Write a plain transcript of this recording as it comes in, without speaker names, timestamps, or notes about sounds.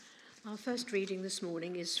Our first reading this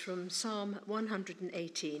morning is from Psalm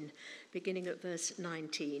 118, beginning at verse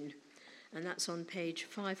 19, and that's on page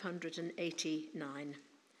 589.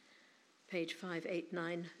 Page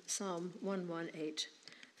 589, Psalm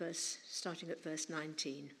 118, starting at verse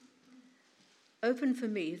 19. Open for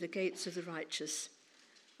me the gates of the righteous.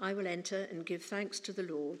 I will enter and give thanks to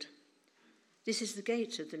the Lord. This is the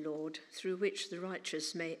gate of the Lord, through which the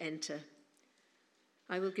righteous may enter.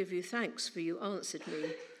 I will give you thanks, for you answered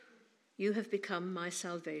me. You have become my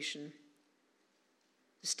salvation.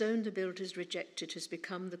 The stone the builders rejected has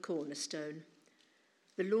become the cornerstone.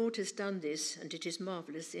 The Lord has done this, and it is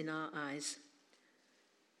marvelous in our eyes.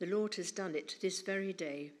 The Lord has done it this very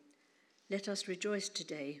day. Let us rejoice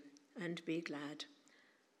today and be glad.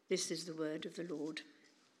 This is the word of the Lord.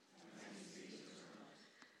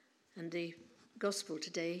 And the gospel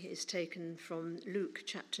today is taken from Luke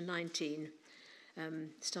chapter 19,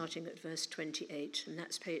 starting at verse 28, and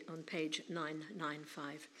that's on page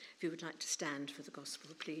 995. If you would like to stand for the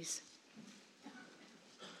gospel, please.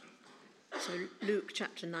 So Luke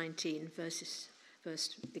chapter 19,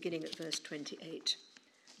 beginning at verse 28.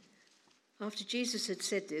 After Jesus had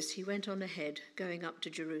said this, he went on ahead, going up to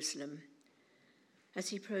Jerusalem. As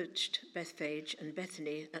he approached Bethphage and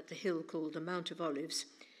Bethany at the hill called the Mount of Olives,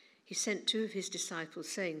 he sent two of his disciples,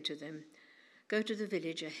 saying to them, "Go to the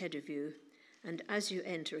village ahead of you, and as you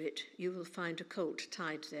enter it, you will find a colt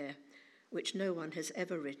tied there, which no one has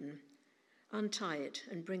ever ridden. Untie it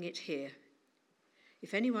and bring it here.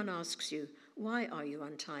 If anyone asks you, 'Why are you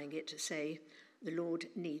untying it?' say, 'The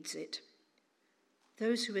Lord needs it.'"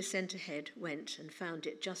 Those who were sent ahead went and found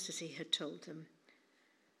it just as he had told them.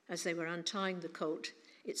 As they were untying the colt,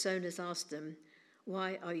 its owners asked them,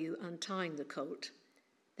 "Why are you untying the colt?"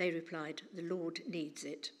 They replied, "The Lord needs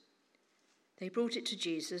it." They brought it to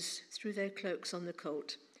Jesus, threw their cloaks on the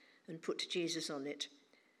colt, and put Jesus on it.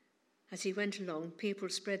 As he went along, people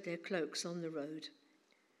spread their cloaks on the road.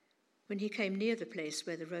 When he came near the place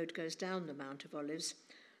where the road goes down the Mount of Olives,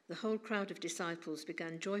 the whole crowd of disciples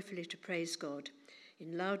began joyfully to praise God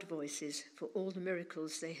in loud voices for all the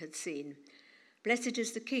miracles they had seen. "Blessed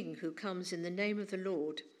is the King who comes in the name of the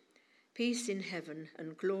Lord. Peace in heaven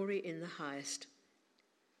and glory in the highest."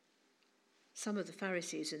 Some of the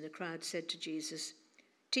Pharisees in the crowd said to Jesus,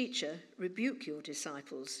 "Teacher, rebuke your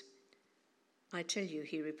disciples." "I tell you,"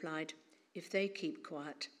 he replied, "if they keep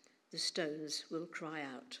quiet, the stones will cry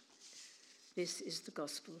out." This is the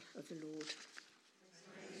gospel of the Lord.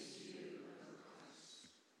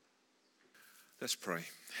 Let's pray.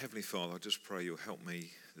 Heavenly Father, I just pray you'll help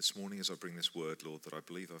me this morning as I bring this word, Lord, that I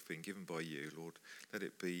believe I've been given by you. Lord, let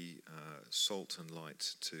it be salt and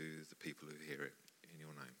light to the people who hear it. In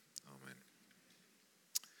your name, amen.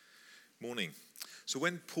 Morning. So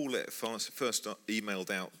when Paulette first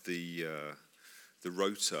emailed out the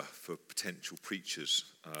rota for potential preachers,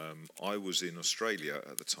 I was in Australia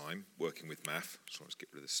at the time, working with MAF. So let's get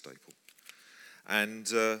rid of this staple.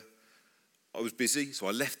 And I was busy, so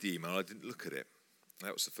I left the email. I didn't look at it.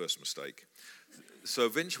 That was the first mistake. So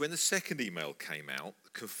eventually, when the second email came out,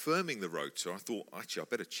 confirming the rota, I thought, actually, I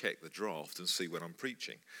better check the draft and see when I'm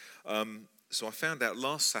preaching. So I found out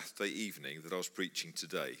last Saturday evening that I was preaching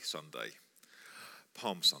today, Sunday,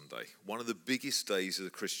 Palm Sunday, one of the biggest days of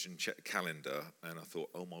the Christian calendar, and I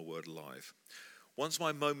thought, oh my word alive. Once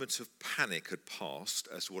my moment of panic had passed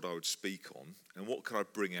as to what I would speak on, and what could I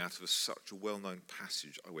bring out of such a well-known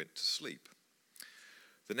passage, I went to sleep.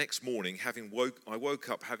 The next morning, I woke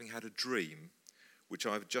up having had a dream which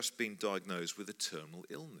I had just been diagnosed with a terminal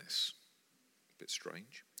illness. A bit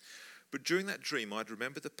strange. But during that dream, I'd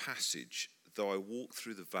remembered the passage, "Though I walk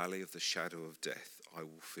through the valley of the shadow of death, I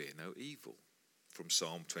will fear no evil," from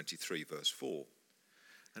Psalm 23, verse 4.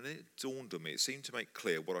 And then it dawned on me, it seemed to make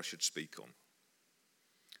clear what I should speak on.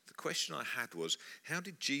 The question I had was, how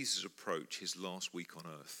did Jesus approach his last week on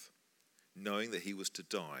earth, knowing that he was to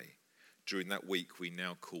die during that week we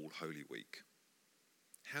now call Holy Week?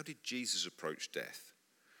 How did Jesus approach death?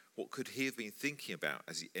 What could he have been thinking about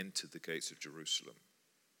as he entered the gates of Jerusalem?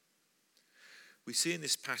 We see in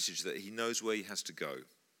this passage that he knows where he has to go.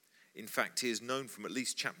 In fact, he is known from at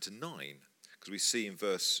least chapter 9, because we see in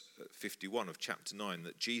verse 51 of chapter 9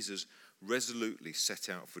 that Jesus resolutely set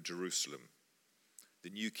out for Jerusalem. The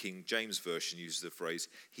New King James Version uses the phrase,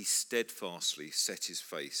 "He steadfastly set his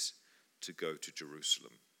face to go to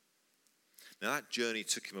Jerusalem." Now that journey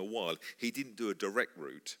took him a while. He didn't do a direct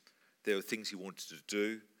route. There were things he wanted to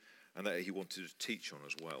do and that he wanted to teach on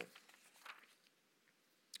as well.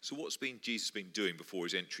 So what's Jesus been doing before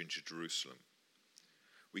his entry into Jerusalem?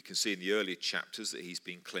 We can see in the earlier chapters that he's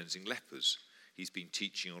been cleansing lepers. He's been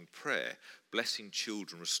teaching on prayer, blessing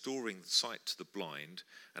children, restoring sight to the blind,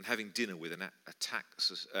 and having dinner with an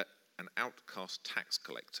outcast tax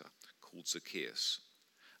collector called Zacchaeus.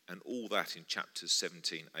 And all that in chapters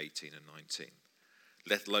 17, 18 and 19,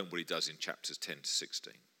 let alone what he does in chapters 10 to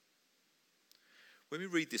 16. When we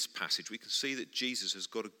read this passage, we can see that Jesus has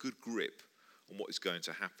got a good grip on what is going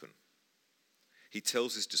to happen. He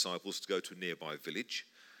tells his disciples to go to a nearby village,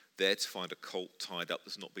 there to find a colt tied up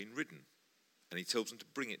that's not been ridden. And he tells them to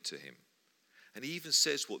bring it to him. And he even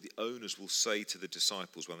says what the owners will say to the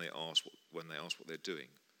disciples when they ask what they're doing.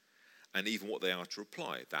 And even what they are to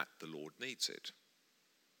reply, that the Lord needs it.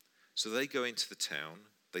 So they go into the town,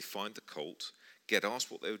 they find the colt, get asked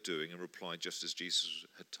what they were doing, and reply just as Jesus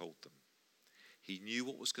had told them. He knew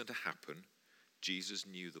what was going to happen. Jesus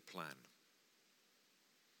knew the plan.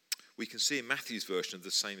 We can see in Matthew's version of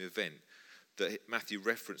the same event that Matthew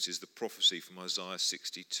references the prophecy from Isaiah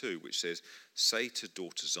 62, which says, "Say to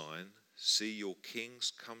daughter Zion, see your king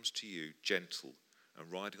comes to you gentle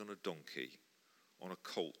and riding on a donkey, on a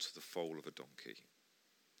colt, the foal of a donkey."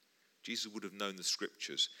 Jesus would have known the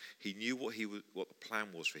scriptures. He knew what the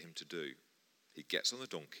plan was for him to do. He gets on the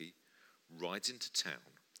donkey, rides into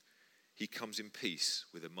town. He comes in peace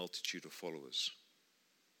with a multitude of followers.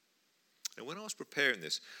 And when I was preparing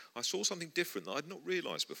this, I saw something different that I'd not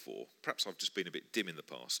realised before. Perhaps I've just been a bit dim in the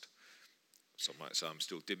past. Some might say I'm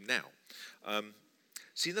still dim now.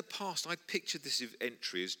 See, in the past, I'd pictured this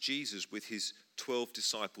entry as Jesus with his 12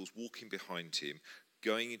 disciples walking behind him,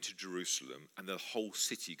 going into Jerusalem, and the whole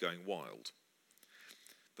city going wild.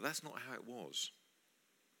 But that's not how it was.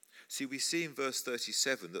 See, we see in verse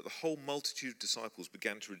 37 that the whole multitude of disciples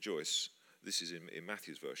began to rejoice. This is in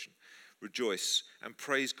Matthew's version. Rejoice and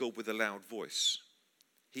praise God with a loud voice.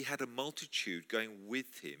 He had a multitude going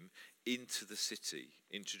with him into the city,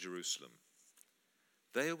 into Jerusalem.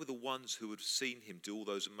 They were the ones who had seen him do all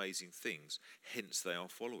those amazing things, hence they are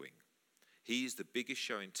following. He is the biggest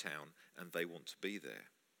show in town and they want to be there.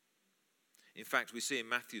 In fact, we see in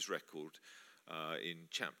Matthew's record, in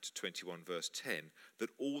chapter 21 verse 10,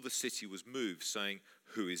 that all the city was moved, saying,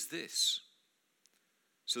 "Who is this?"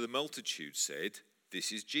 So the multitude said,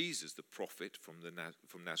 "This is Jesus, the prophet from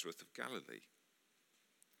Nazareth of Galilee."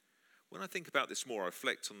 When I think about this more, I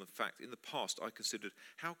reflect on the fact in the past I considered,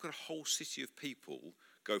 how could a whole city of people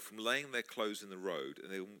go from laying their clothes in the road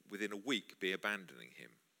and then within a week be abandoning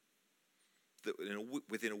him? That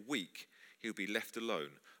within a week he would be left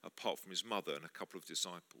alone apart from his mother and a couple of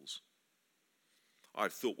disciples.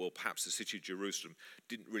 I'd thought, well, perhaps the city of Jerusalem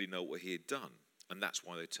didn't really know what he had done, and that's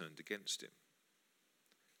why they turned against him.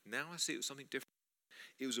 Now I see it was something different.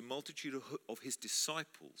 It was a multitude of his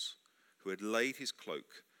disciples who had laid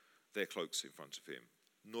their cloaks in front of him,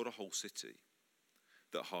 not a whole city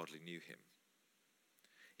that hardly knew him.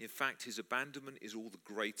 In fact, his abandonment is all the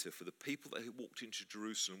greater for the people that had walked into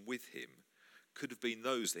Jerusalem with him could have been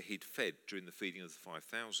those that he'd fed during the feeding of the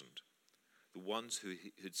 5,000, the ones who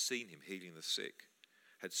had seen him healing the sick,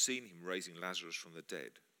 had seen him raising Lazarus from the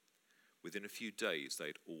dead. Within a few days, they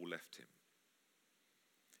had all left him.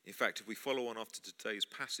 In fact, if we follow on after today's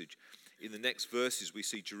passage, in the next verses we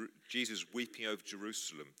see Jesus weeping over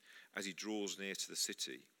Jerusalem as he draws near to the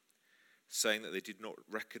city, saying that they did not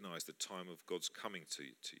recognize the time of God's coming to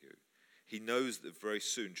you. He knows that very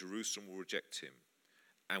soon Jerusalem will reject him,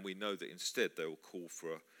 and we know that instead they will call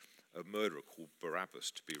for a murderer called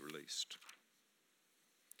Barabbas to be released.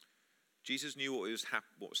 Jesus knew what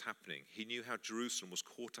was happening. He knew how Jerusalem was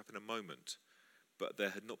caught up in a moment, but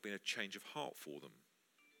there had not been a change of heart for them.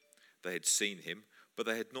 They had seen him, but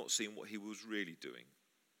they had not seen what he was really doing.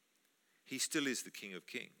 He still is the King of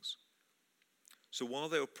Kings. So while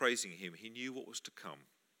they were praising him, he knew what was to come.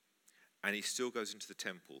 And he still goes into the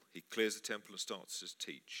temple. He clears the temple and starts to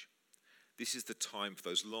teach. This is the time for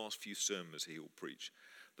those last few sermons he will preach,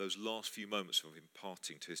 those last few moments of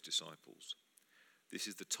imparting to his disciples. This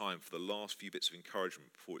is the time for the last few bits of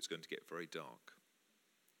encouragement before it's going to get very dark.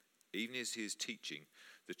 Even as he is teaching,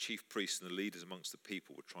 the chief priests and the leaders amongst the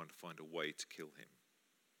people were trying to find a way to kill him.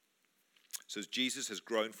 So as Jesus has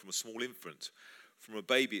grown from a small infant, from a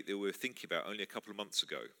baby that we were thinking about only a couple of months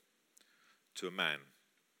ago, to a man,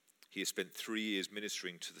 he has spent 3 years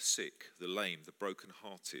ministering to the sick, the lame, the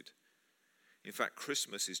broken-hearted. In fact,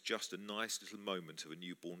 Christmas is just a nice little moment of a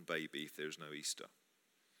newborn baby if there is no Easter.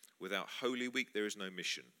 Without Holy Week, there is no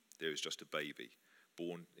mission. There is just a baby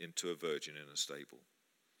born into a virgin in a stable.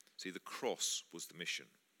 See, the cross was the mission.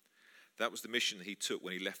 That was the mission that he took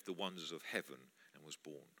when he left the wonders of heaven and was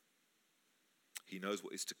born. He knows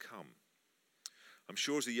what is to come. I'm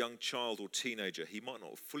sure as a young child or teenager, he might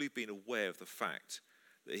not have fully been aware of the fact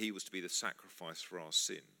that he was to be the sacrifice for our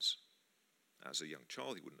sins. As a young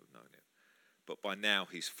child, he wouldn't have known it. But by now,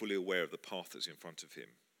 he's fully aware of the path that's in front of him.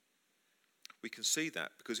 We can see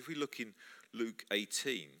that because if we look in Luke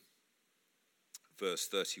 18, verse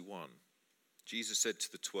 31, Jesus said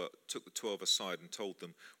to took the 12 aside and told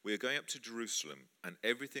them, "We are going up to Jerusalem, and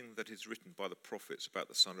everything that is written by the prophets about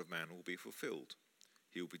the Son of Man will be fulfilled.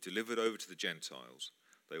 He will be delivered over to the Gentiles.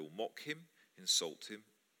 They will mock him, insult him,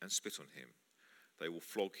 and spit on him. They will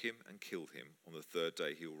flog him and kill him. On the third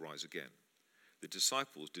day he will rise again." The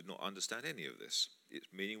disciples did not understand any of this.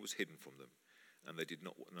 Its meaning was hidden from them, and they did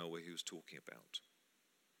not know what he was talking about.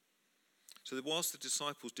 So that whilst the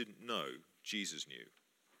disciples didn't know, Jesus knew.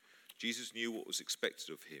 Jesus knew what was expected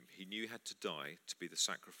of him. He knew he had to die to be the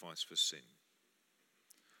sacrifice for sin.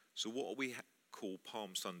 So what we call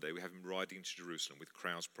Palm Sunday, we have him riding into Jerusalem with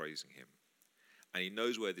crowds praising him. And he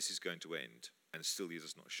knows where this is going to end, and still he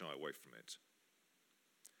does not shy away from it.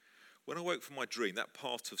 When I woke from my dream, that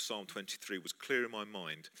part of Psalm 23 was clear in my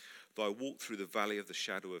mind, though I walked through the valley of the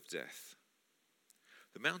shadow of death.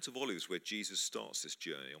 The Mount of Olives, where Jesus starts this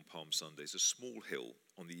journey on Palm Sunday, is a small hill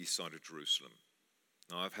on the east side of Jerusalem.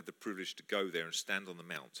 Now, I've had the privilege to go there and stand on the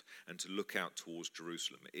mount and to look out towards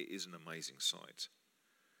Jerusalem. It is an amazing sight.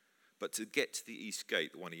 But to get to the east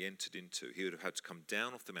gate, the one he entered into, he would have had to come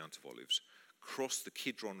down off the Mount of Olives, cross the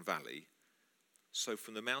Kidron Valley. So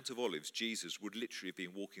from the Mount of Olives, Jesus would literally have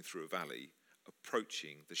been walking through a valley,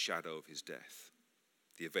 approaching the shadow of his death,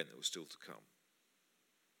 the event that was still to come.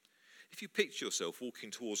 If you picture yourself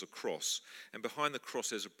walking towards a cross, and behind the cross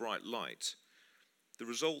there's a bright light, the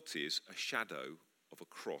result is a shadow of a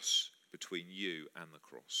cross between you and the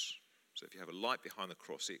cross. So if you have a light behind the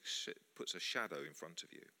cross, it puts a shadow in front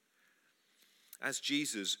of you. As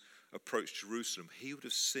Jesus approached Jerusalem, he would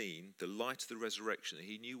have seen the light of the resurrection that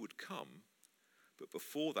he knew would come, but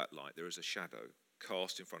before that light there is a shadow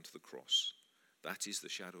cast in front of the cross. That is the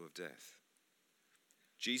shadow of death.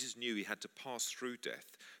 Jesus knew he had to pass through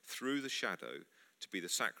death, through the shadow, to be the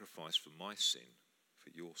sacrifice for my sin,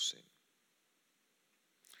 for your sin.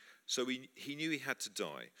 So he knew he had to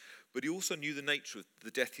die, but he also knew the nature of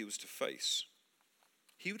the death he was to face.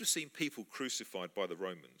 He would have seen people crucified by the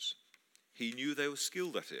Romans. He knew they were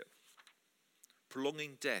skilled at it,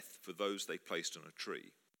 prolonging death for those they placed on a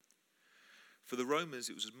tree. For the Romans,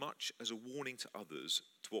 it was as much as a warning to others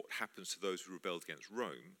to what happens to those who rebelled against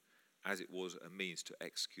Rome, as it was a means to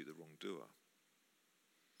execute the wrongdoer.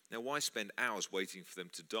 Now, why spend hours waiting for them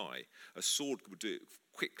to die? A sword would do it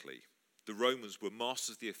quickly. The Romans were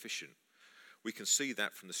masters of the efficient. We can see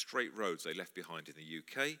that from the straight roads they left behind in the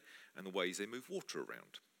UK and the ways they moved water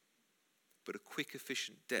around. But a quick,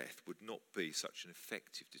 efficient death would not be such an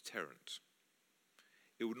effective deterrent.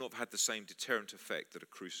 It would not have had the same deterrent effect that a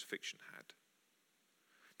crucifixion had.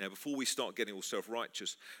 Now, before we start getting all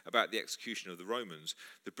self-righteous about the execution of the Romans,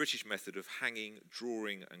 the British method of hanging,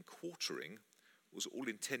 drawing and quartering was all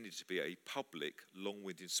intended to be a public,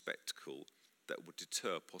 long-winded spectacle that would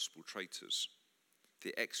deter possible traitors.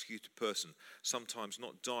 The executed person sometimes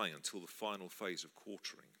not dying until the final phase of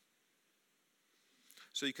quartering.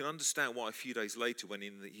 So you can understand why a few days later, when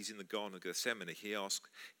he's in the Garden of Gethsemane, he asked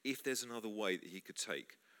if there's another way that he could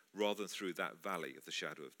take rather than through that valley of the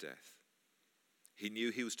shadow of death. He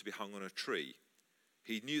knew he was to be hung on a tree.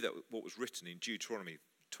 He knew that what was written in Deuteronomy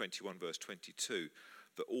 21 verse 22,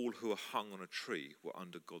 that all who are hung on a tree were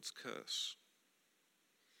under God's curse.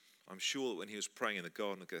 I'm sure that when he was praying in the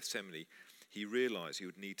Garden of Gethsemane, he realized he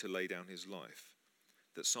would need to lay down his life,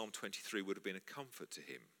 that Psalm 23 would have been a comfort to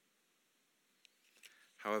him.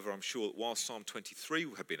 However, I'm sure that while Psalm 23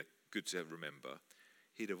 would have been good to remember,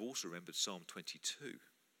 he'd have also remembered Psalm 22.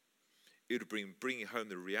 It would have been bringing home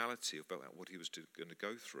the reality about what he was going to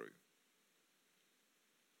go through.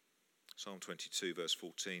 Psalm 22, verse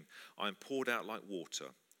 14, I am poured out like water,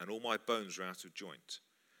 and all my bones are out of joint.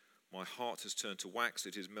 My heart has turned to wax,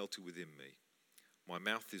 it is melted within me. My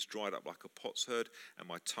mouth is dried up like a potsherd, and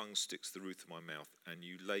my tongue sticks to the roof of my mouth, and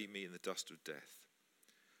you lay me in the dust of death.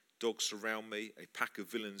 Dogs surround me, a pack of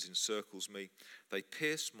villains encircles me. They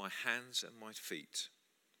pierce my hands and my feet.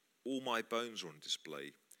 All my bones are on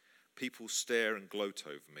display. People stare and gloat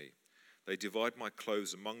over me. They divide my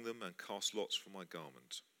clothes among them and cast lots for my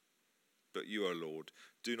garment. But you, O Lord,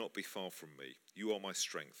 do not be far from me. You are my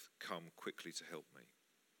strength. Come quickly to help me.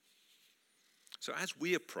 So as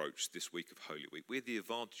we approach this week of Holy Week, we have the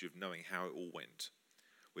advantage of knowing how it all went.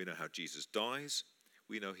 We know how Jesus dies.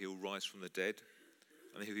 We know he'll rise from the dead.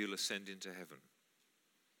 And he'll ascend into heaven.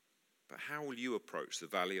 But how will you approach the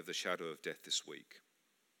valley of the shadow of death this week?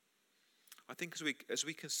 I think as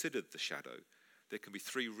we consider the shadow, there can be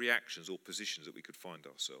three reactions or positions that we could find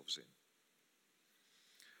ourselves in.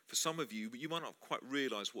 For some of you, you might not quite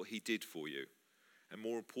realise what he did for you, and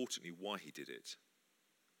more importantly, why he did it.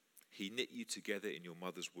 He knit you together in your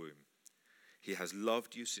mother's womb. He has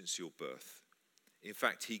loved you since your birth. In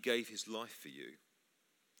fact, he gave his life for you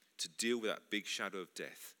to deal with that big shadow of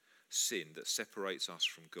death, sin that separates us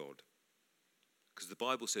from God. Because the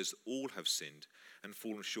Bible says all have sinned and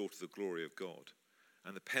fallen short of the glory of God.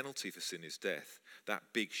 And the penalty for sin is death,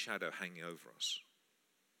 that big shadow hanging over us.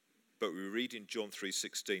 But we read in John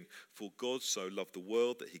 3:16, "For God so loved the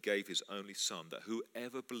world that he gave his only Son, that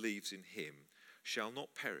whoever believes in him shall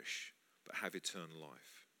not perish, but have eternal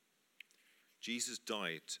life." Jesus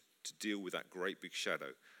died to deal with that great big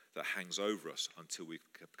shadow that hangs over us until we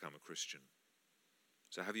become a Christian.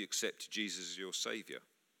 So have you accepted Jesus as your Saviour?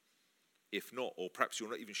 If not, or perhaps you're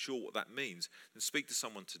not even sure what that means, then speak to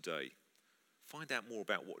someone today. Find out more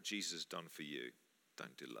about what Jesus has done for you.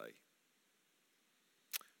 Don't delay.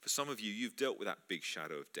 For some of you, you've dealt with that big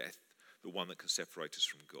shadow of death, the one that can separate us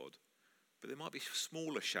from God. But there might be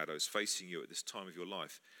smaller shadows facing you at this time of your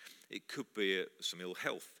life. It could be some ill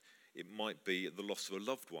health. It might be the loss of a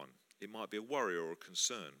loved one. It might be a worry or a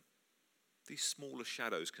concern. These smaller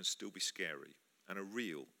shadows can still be scary and are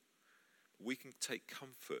real. We can take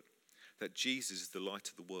comfort that Jesus is the light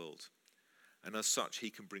of the world, and as such, he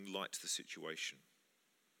can bring light to the situation.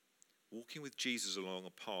 Walking with Jesus along a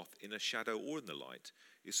path in a shadow or in the light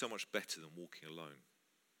is so much better than walking alone.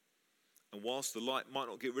 And whilst the light might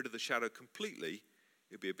not get rid of the shadow completely,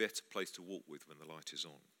 it'll be a better place to walk with when the light is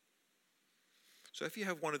on. So if you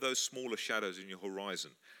have one of those smaller shadows in your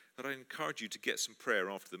horizon, then I encourage you to get some prayer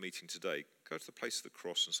after the meeting today. Go to the place of the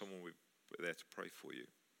cross and someone will be there to pray for you.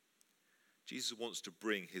 Jesus wants to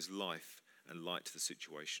bring his life and light to the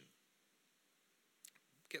situation.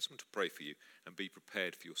 Get someone to pray for you and be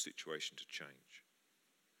prepared for your situation to change.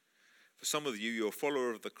 For some of you, you're a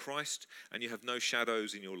follower of the Christ and you have no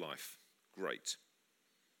shadows in your life. Great.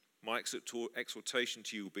 My exhortation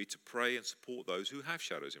to you will be to pray and support those who have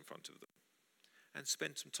shadows in front of them. And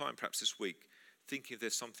spend some time, perhaps this week, thinking if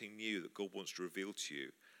there's something new that God wants to reveal to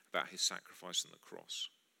you about his sacrifice on the cross.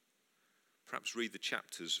 Perhaps read the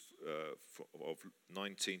chapters of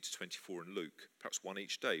 19 to 24 in Luke, perhaps one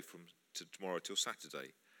each day from tomorrow till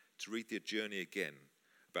Saturday, to read the journey again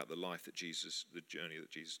about the journey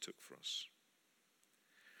that Jesus took for us.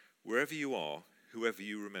 Wherever you are, whoever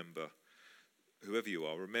you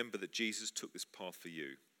are, remember that Jesus took this path for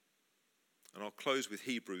you. And I'll close with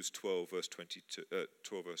Hebrews 12, verse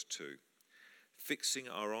 2. Fixing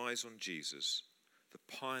our eyes on Jesus, the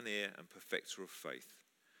pioneer and perfecter of faith,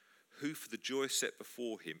 who for the joy set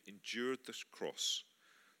before him endured the cross,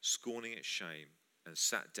 scorning its shame, and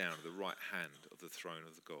sat down at the right hand of the throne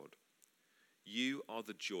of God. You are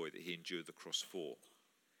the joy that he endured the cross for.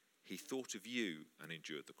 He thought of you and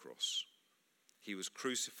endured the cross. He was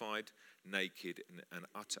crucified, naked, in an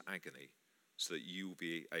utter agony, so that you will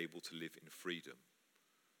be able to live in freedom,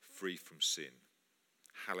 free from sin.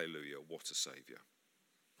 Hallelujah, what a Saviour.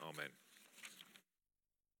 Amen.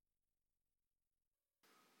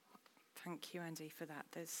 Thank you, Andy, for that.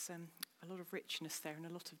 There's a lot of richness there and a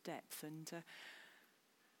lot of depth and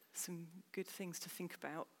some good things to think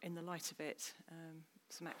about in the light of it.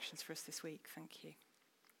 Some actions for us this week. Thank you.